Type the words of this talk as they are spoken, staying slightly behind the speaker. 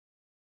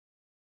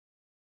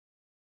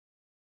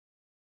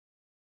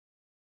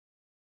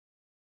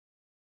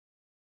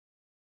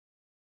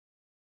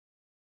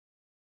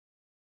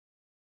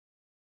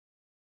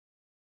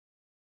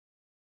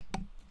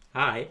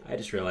Hi, I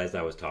just realized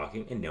I was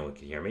talking and no one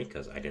could hear me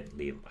because I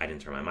didn't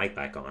turn my mic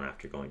back on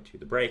after going to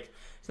the break.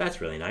 So that's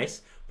really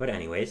nice. But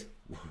anyways,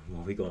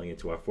 we'll be going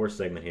into our fourth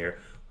segment here,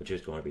 which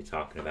is going to be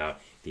talking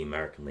about the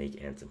American League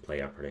and some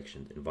playoff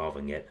predictions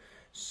involving it.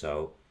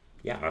 So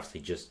yeah, obviously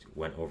just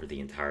went over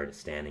the entire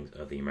standings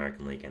of the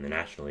American League and the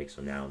National League.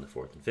 So now in the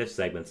fourth and fifth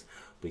segments,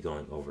 we'll be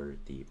going over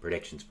the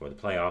predictions for the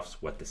playoffs,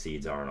 what the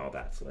seeds are and all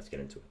that. So let's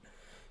get into it.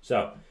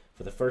 So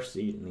for the first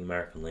seed in the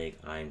American League,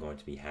 I am going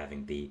to be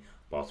having the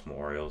Baltimore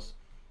Orioles.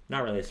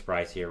 Not really a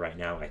surprise here right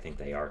now. I think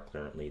they are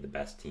currently the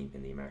best team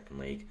in the American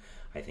League.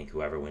 I think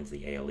whoever wins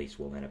the AL East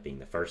will end up being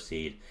the first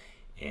seed,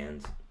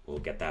 and we'll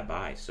get that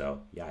bye.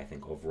 So, yeah, I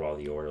think overall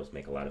the Orioles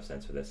make a lot of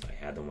sense for this. I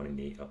had them winning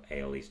the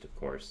AL East, of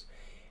course,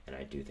 and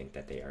I do think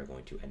that they are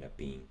going to end up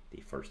being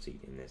the first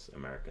seed in this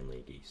American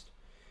League East.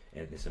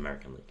 And this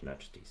American League, not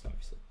just East,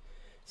 obviously.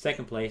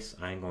 Second place,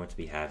 I'm going to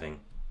be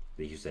having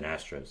the Houston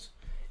Astros.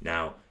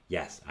 Now,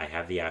 yes, I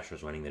have the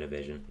Astros winning the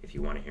division. If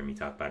you want to hear me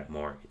talk about it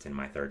more, it's in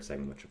my third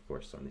segment, which of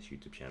course is on this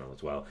YouTube channel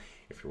as well,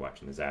 if you're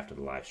watching this after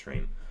the live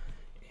stream.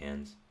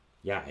 And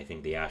yeah, I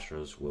think the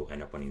Astros will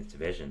end up winning this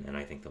division, and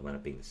I think they'll end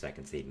up being the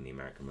second seed in the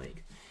American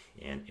League.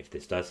 And if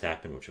this does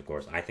happen, which of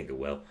course I think it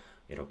will,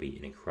 it'll be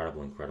an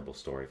incredible, incredible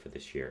story for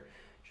this year.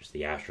 Just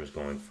the Astros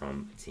going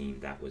from a team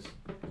that was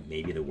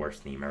maybe the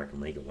worst in the American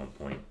League at one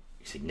point,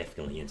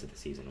 significantly into the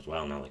season as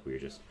well. Not like we were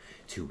just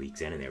 2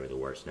 weeks in and they were the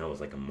worst. No, it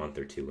was like a month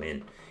or two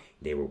in.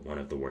 They were one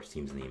of the worst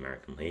teams in the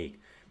American League.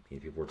 I mean,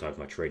 people were talking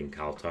about trading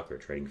Kyle Tucker,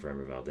 trading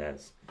Framber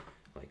Valdez.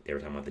 Like, they were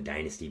talking about the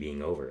dynasty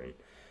being over, and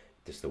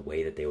just the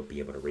way that they would be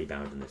able to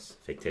rebound in this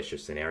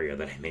fictitious scenario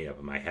that I made up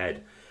in my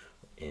head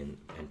and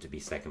to be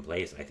second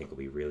place, I think will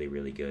be really,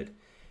 really good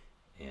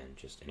and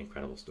just an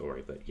incredible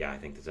story. But yeah, I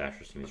think this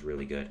Astros team is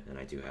really good, and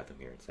I do have them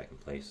here in second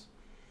place.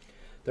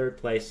 Third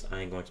place,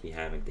 I am going to be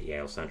having the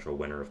AL Central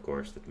winner, of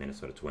course, the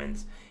Minnesota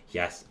Twins.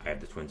 Yes, I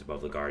have the Twins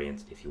above the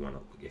Guardians. If you want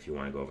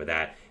to go over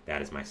that,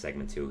 that is my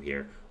segment 2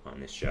 here on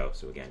this show.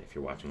 So again, if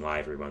you're watching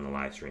live, you're on the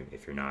live stream.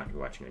 If you're not,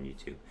 you're watching on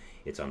YouTube.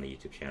 It's on the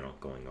YouTube channel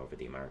going over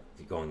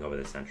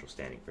the Central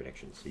standing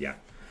predictions. So yeah,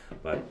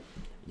 but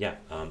yeah,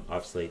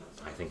 obviously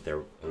I think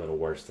they're a little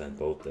worse than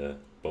both the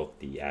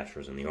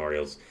Astros and the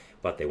Orioles,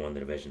 but they won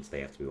the division, so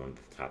they have to be one of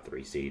the top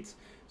 3 seeds.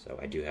 So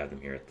I do have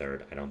them here at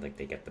third. I don't think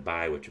they get the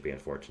bye, which would be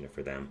unfortunate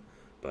for them,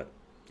 but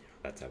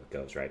that's how it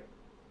goes, right?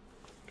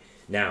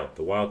 Now,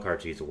 the wild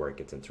card seeds are where it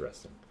gets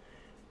interesting.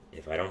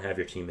 If I don't have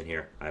your team in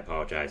here, I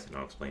apologize, and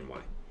I'll explain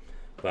why.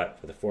 But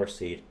for the fourth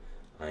seed,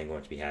 I'm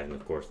going to be having,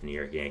 of course, the New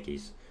York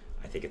Yankees.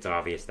 I think it's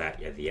obvious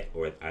that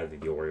either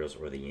the Orioles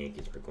or the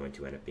Yankees are going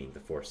to end up being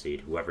the fourth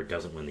seed. Whoever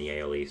doesn't win the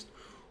AL East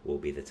will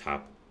be the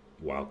top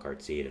wild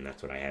card seed, and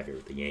that's what I have here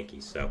with the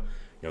Yankees. So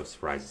no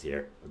surprises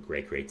here. A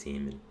great, great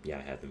team, and yeah,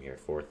 I have them here at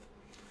fourth.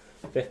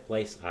 Fifth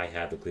place, I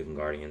have the Cleveland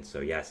Guardians. So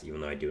yes,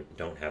 even though I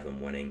don't have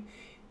them winning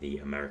the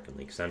American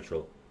League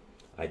Central,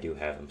 I do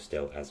have them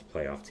still as a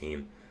playoff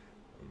team.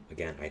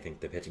 Again, I think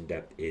the pitching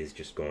depth is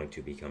just going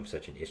to become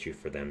such an issue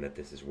for them that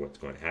this is what's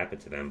going to happen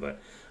to them, but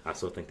I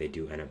still think they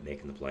do end up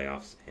making the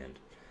playoffs, and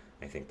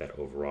I think that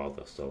overall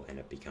they'll still end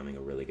up becoming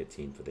a really good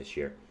team for this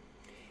year.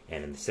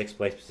 And in the sixth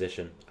place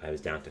position, I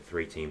was down to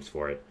 3 teams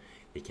for it: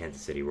 the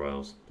Kansas City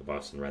Royals, the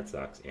Boston Red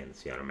Sox, and the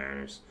Seattle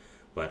Mariners.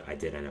 But I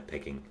did end up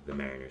picking the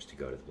Mariners to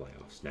go to the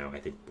playoffs. Now, I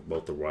think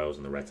both the Royals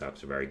and the Red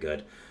Sox are very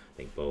good. I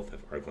think both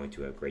are going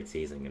to have a great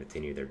season and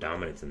continue their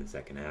dominance in the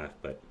second half.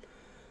 But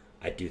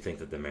I do think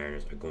that the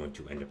Mariners are going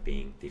to end up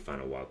being the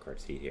final wildcard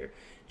seed here,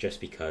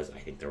 just because I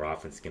think their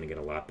offense is going to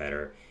get a lot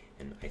better,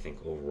 and I think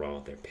overall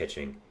their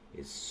pitching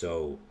is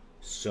so,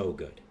 so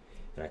good.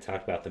 And I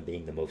talked about them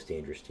being the most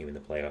dangerous team in the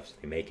playoffs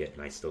if they make it,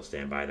 and I still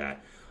stand by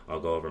that. I'll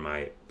go over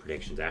my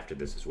predictions after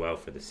this as well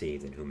for the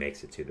seeds and who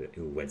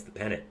wins the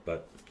pennant.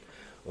 But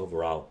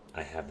overall,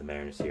 I have the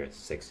Mariners here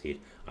as the 6th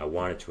seed. I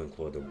wanted to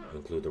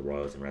include the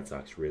Royals and Red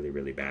Sox really,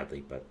 really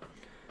badly, but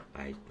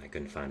I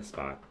couldn't find a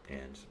spot,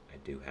 and I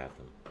do have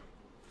them.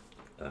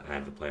 I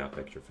have the playoff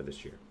picture for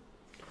this year.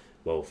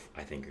 Both,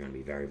 I think, are going to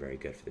be very, very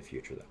good for the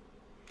future,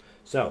 though.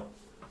 So,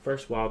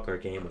 first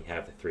wildcard game, we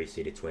have the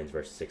 3-seeded Twins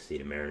versus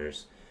 6-seeded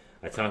Mariners.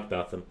 I talked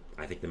about them.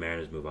 I think the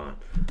Mariners move on.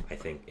 I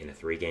think in a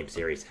 3-game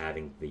series,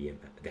 having the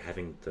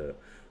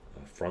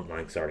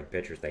frontline starting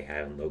pitchers they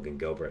have in Logan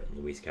Gilbert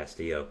and Luis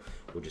Castillo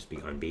will just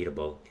be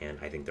unbeatable, and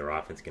I think their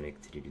offense is going to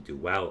continue to do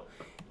well.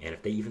 And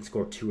if they even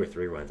score 2 or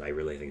 3 runs, I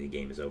really think the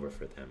game is over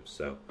for them.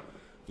 So,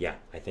 yeah,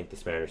 I think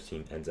this Mariners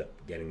team ends up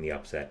getting the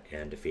upset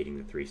and defeating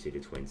the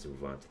 3-seeded Twins to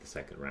move on to the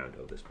second round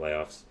of this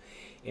playoffs.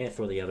 And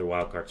for the other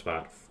wildcard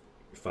spot,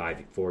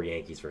 4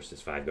 Yankees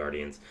versus 5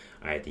 Guardians,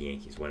 I had the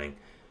Yankees winning.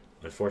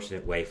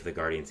 Unfortunate way for the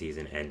Guardian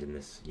season end in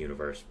this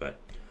universe, but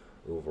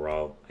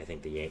overall, I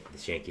think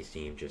this Yankees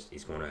team just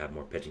is going to have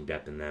more pitching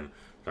depth in them.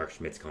 Clark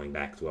Schmidt's coming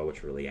back as well,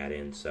 which really add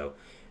in. So,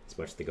 as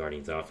much as the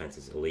Guardians' offense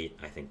is elite,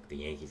 I think the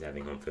Yankees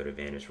having home field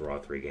advantage for all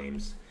 3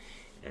 games,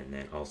 and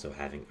then also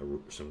having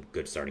some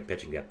good starting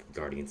pitching depth the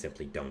Guardians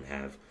simply don't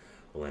have,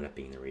 will end up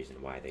being the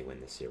reason why they win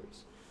this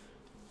series.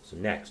 So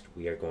next,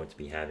 we are going to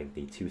be having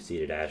the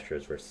 2-seeded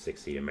Astros versus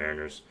 6-seeded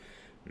Mariners.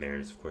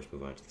 Mariners, of course,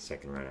 move on to the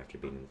second round after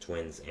beating the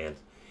Twins, and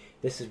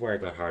this is where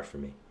it got hard for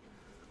me.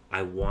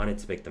 I wanted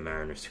to pick the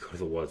Mariners to go to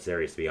the World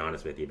Series, to be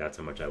honest with you. That's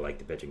how much I like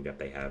the pitching depth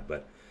they have,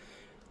 but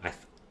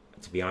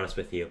to be honest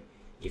with you,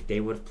 if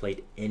they would have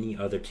played any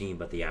other team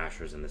but the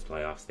Astros in this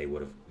playoffs, they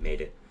would have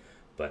made it.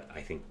 But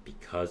I think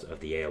because of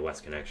the AL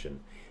West connection,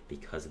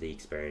 because of the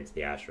experience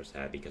the Astros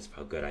have, because of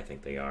how good I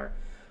think they are,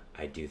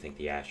 I do think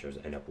the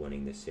Astros end up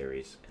winning this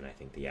series, and I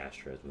think the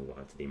Astros move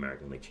on to the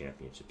American League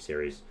Championship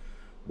Series.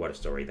 What a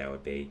story that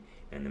would be,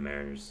 and the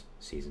Mariners'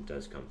 season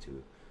does come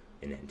to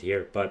an end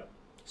here, but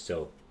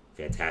still,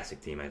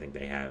 fantastic team I think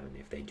they have, and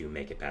if they do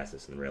make it past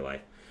this in real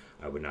life,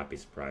 I would not be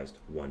surprised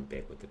one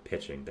bit with the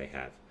pitching they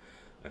have.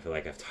 I feel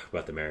like I've talked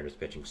about the Mariners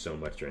pitching so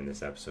much during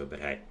this episode, but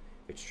hey,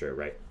 it's true,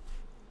 right?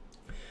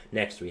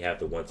 Next, we have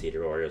the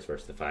 1-seeded Orioles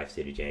versus the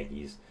 5-seeded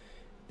Yankees.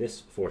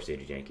 This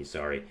 4-seeded Yankees,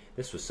 sorry.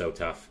 This was so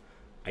tough.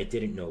 I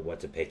didn't know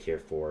what to pick here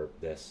for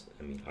this.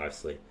 I mean,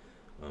 obviously,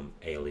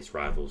 AL East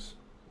rivals,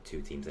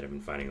 two teams that have been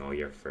fighting all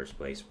year for first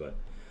place, but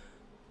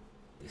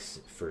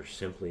this for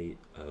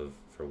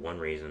one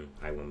reason,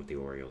 I went with the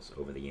Orioles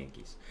over the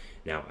Yankees.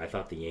 Now, I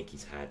thought the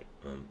Yankees had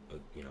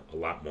a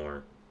lot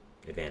more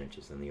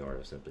advantages than the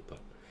Orioles, simply put.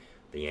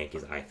 The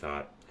Yankees, I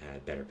thought,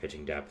 had better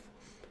pitching depth,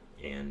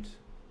 and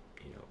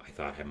I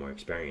thought had more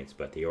experience,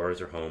 but the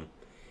Orioles are home,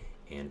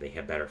 and they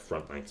have better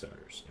frontline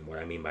starters. And what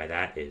I mean by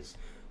that is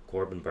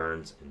Corbin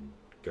Burns and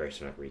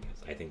Grayson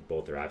Rodriguez. I think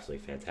both are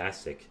absolutely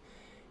fantastic,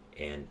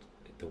 and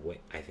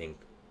I think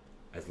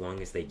as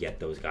long as they get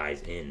those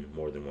guys in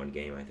more than one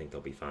game, I think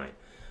they'll be fine.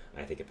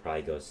 I think it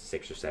probably goes to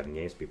 6 or 7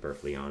 games, to be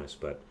perfectly honest,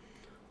 but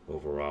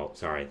overall,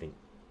 I think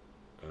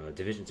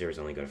Division Series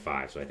only go to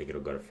 5, so I think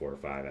it'll go to 4 or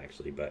 5,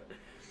 actually, but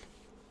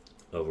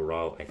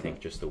overall, I think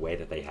just the way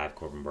that they have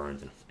Corbin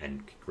Burns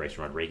and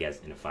Grayson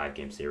Rodriguez in a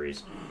 5-game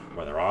series,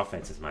 where their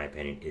offense, in my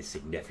opinion, is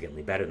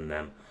significantly better than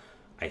them,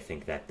 I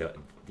think that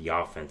the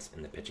offense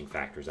and the pitching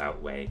factors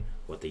outweigh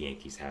what the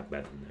Yankees have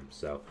better than them.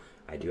 So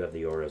I do have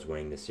the Orioles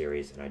winning this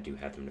series, and I do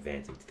have them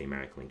advancing to the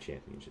American League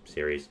Championship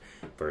Series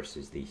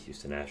versus the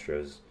Houston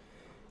Astros.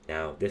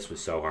 Now, this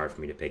was so hard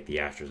for me to pick the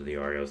Astros or the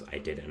Orioles. I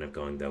did end up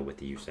going, though, with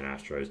the Houston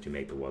Astros to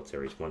make the World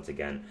Series once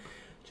again,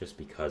 just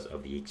because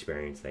of the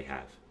experience they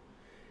have.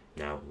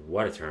 Now,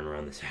 what a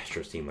turnaround this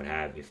Astros team would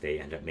have if they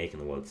end up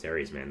making the World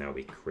Series, man. That would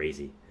be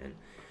crazy. And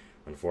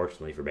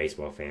unfortunately for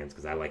baseball fans,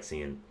 because I like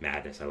seeing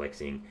madness, I like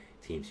seeing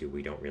teams who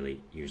we don't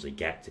really usually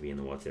get to be in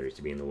the World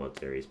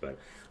Series, but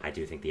I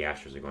do think the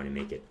Astros are going to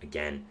make it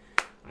again.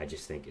 I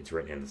just think it's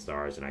written in the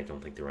stars, and I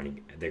don't think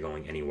they're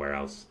going anywhere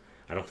else.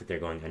 I don't think they're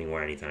going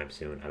anywhere anytime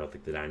soon. I don't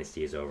think the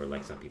dynasty is over,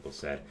 like some people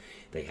said.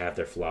 They have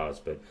their flaws,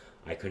 but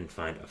I couldn't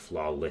find a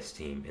flawless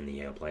team in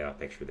the AL playoff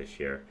picture this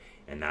year,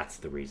 and that's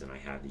the reason I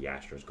have the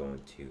Astros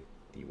going to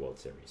the World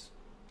Series.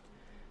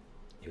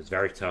 It was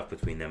very tough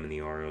between them and the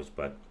Orioles,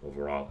 but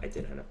overall, I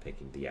did end up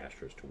picking the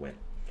Astros to win.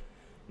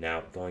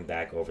 Now, going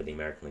back over the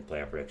American League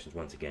playoff predictions,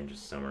 once again,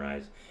 just to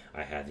summarize,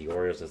 I had the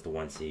Orioles as the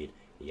 1 seed,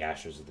 the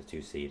Astros as the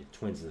 2 seed,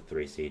 Twins as the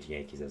 3 seed,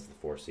 Yankees as the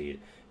 4 seed,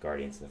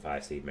 Guardians as the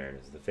 5 seed,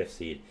 Mariners as the 5th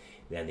seed,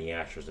 then the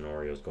Astros and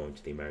Orioles going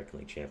to the American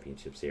League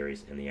Championship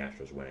Series, and the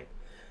Astros winning.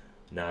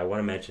 Now, I want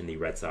to mention the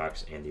Red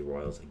Sox and the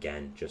Royals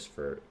again, just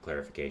for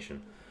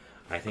clarification.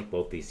 I think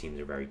both these teams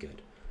are very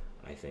good.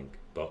 I think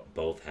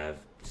both have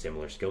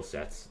similar skill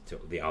sets to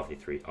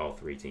all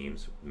three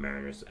teams,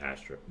 Mariners,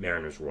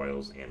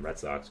 Royals, and Red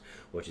Sox,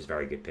 which is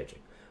very good pitching.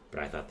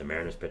 But I thought the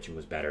Mariners pitching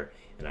was better,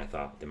 and I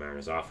thought the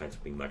Mariners offense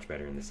would be much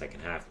better in the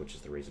second half, which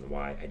is the reason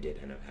why I did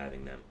end up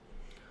having them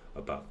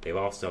above. They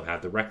also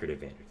have the record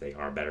advantage. They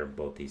are better,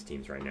 both these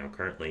teams right now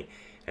currently,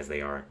 as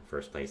they are in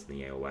first place in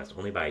the AL West,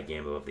 only by a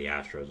game above the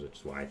Astros, which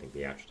is why I think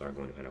the Astros are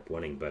going to end up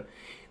winning, but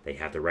they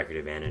have the record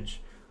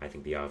advantage. I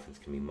think the offense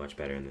can be much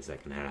better in the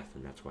second half,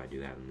 and that's why I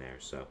do have them there.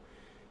 So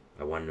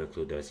I wanted to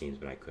include those teams,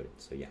 but I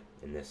couldn't. So yeah,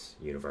 in this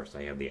universe,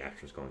 I have the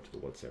Astros going to the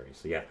World Series.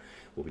 So yeah,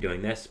 we'll be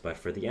doing this, but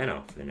for the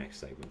NL for the next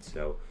segment.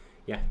 So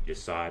yeah, you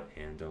just saw it,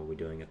 and we're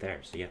doing it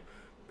there. So yeah,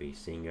 we'll be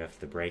seeing you after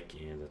the break,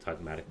 and we'll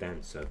talk about it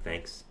then. So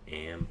thanks,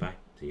 and bye.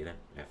 See you then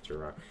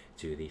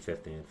to the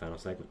 5th and final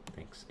segment.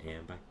 Thanks,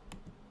 and bye.